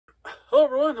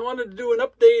Hello everyone, I wanted to do an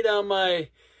update on my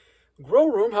grow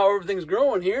room, how everything's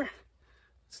growing here.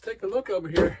 Let's take a look over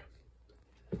here.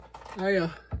 I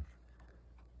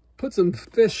put some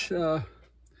fish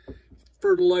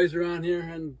fertilizer on here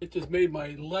and it just made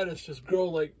my lettuce just grow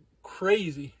like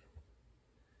crazy.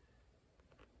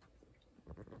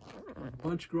 A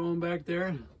bunch growing back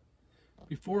there.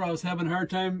 Before I was having a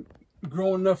hard time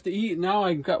growing enough to eat, now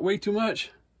I got way too much.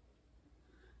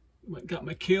 Got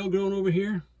my kale growing over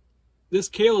here. This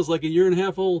kale is like 1.5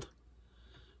 years old.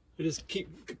 I just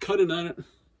keep cutting on it.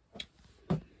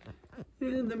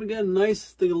 And then we got a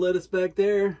nice thing of lettuce back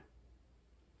there.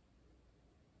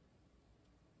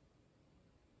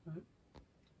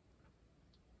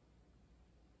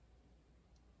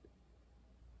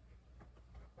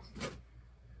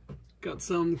 Got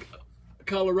some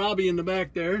kohlrabi in the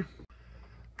back there.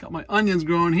 Got my onions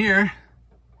growing here.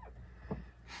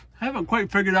 I haven't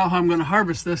quite figured out how I'm going to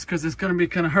harvest this because it's going to be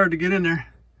kind of hard to get in there.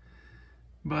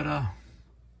 But I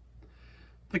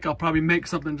think I'll probably make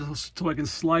something just so I can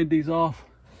slide these off.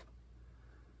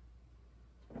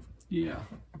 Yeah,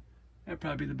 that'd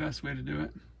probably be the best way to do it.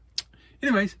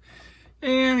 Anyways,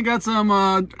 and I got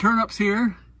some turnips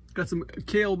here. Got some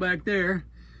kale back there.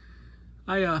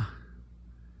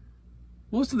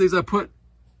 Most of these I put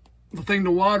the thing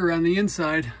to water on the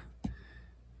inside.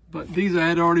 But these I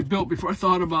had already built before I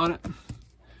thought about it.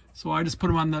 So I just put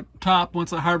them on the top.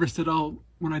 Once I harvest it,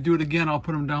 when I do it again, I'll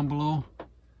put them down below.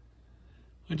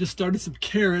 I just started some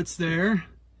carrots there.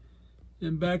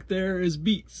 And back there is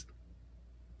beets.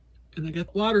 And I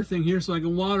got the water thing here so I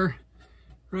can water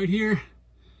right here.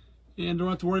 And don't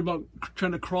have to worry about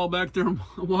trying to crawl back there in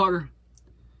water.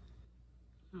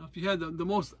 If you had the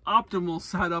most optimal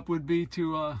setup would be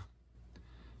to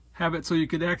have it so you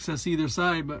could access either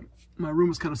side, but my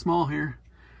room is kind of small here.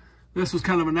 This was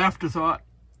kind of an afterthought.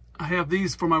 I have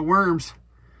these for my worms.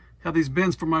 I have these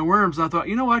bins for my worms. I thought,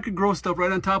 you know, I could grow stuff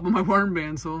right on top of my worm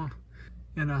bin. So,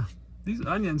 and these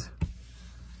onions,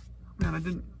 man, I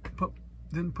didn't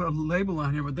put a label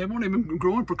on here, but they've only been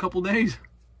growing for a couple days.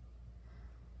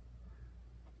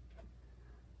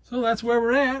 So that's where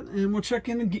we're at, and we'll check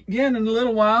in again in a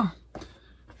little while.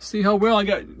 See how well I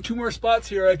got 2 more spots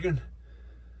here I can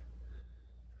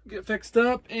get fixed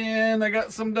up, and I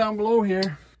got some down below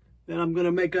here that I'm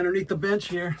gonna make underneath the bench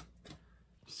here.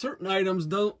 Certain items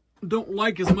don't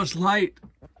like as much light.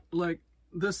 Like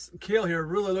this kale here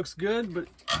really looks good, but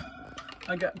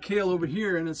I got kale over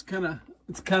here and it's kind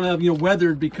of you know,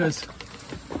 weathered because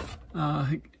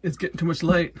it's getting too much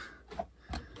light.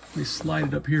 Let me slide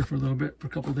it up here for a little bit for a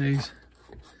couple days.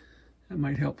 That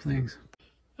might help things.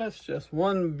 That's just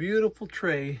one beautiful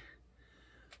tray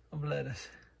of lettuce.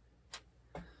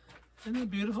 Isn't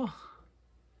that beautiful?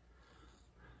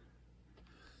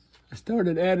 I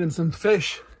started adding some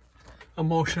fish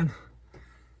emulsion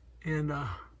and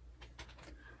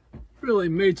really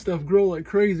made stuff grow like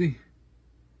crazy.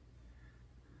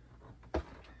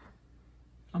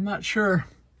 I'm not sure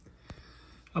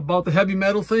about the heavy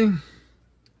metal thing.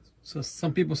 So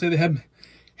some people say they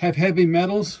have heavy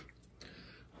metals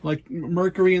like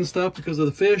mercury and stuff because of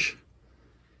the fish.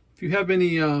 If you have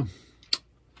any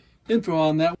info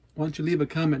on that, why don't you leave a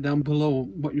comment down below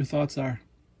what your thoughts are.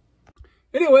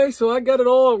 Anyway, so I got it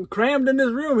all crammed in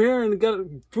this room here and got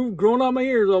food growing on my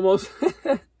ears almost.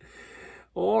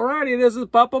 Alrighty, this is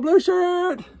Papa Blue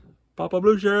Shirt. Papa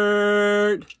Blue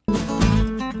Shirt.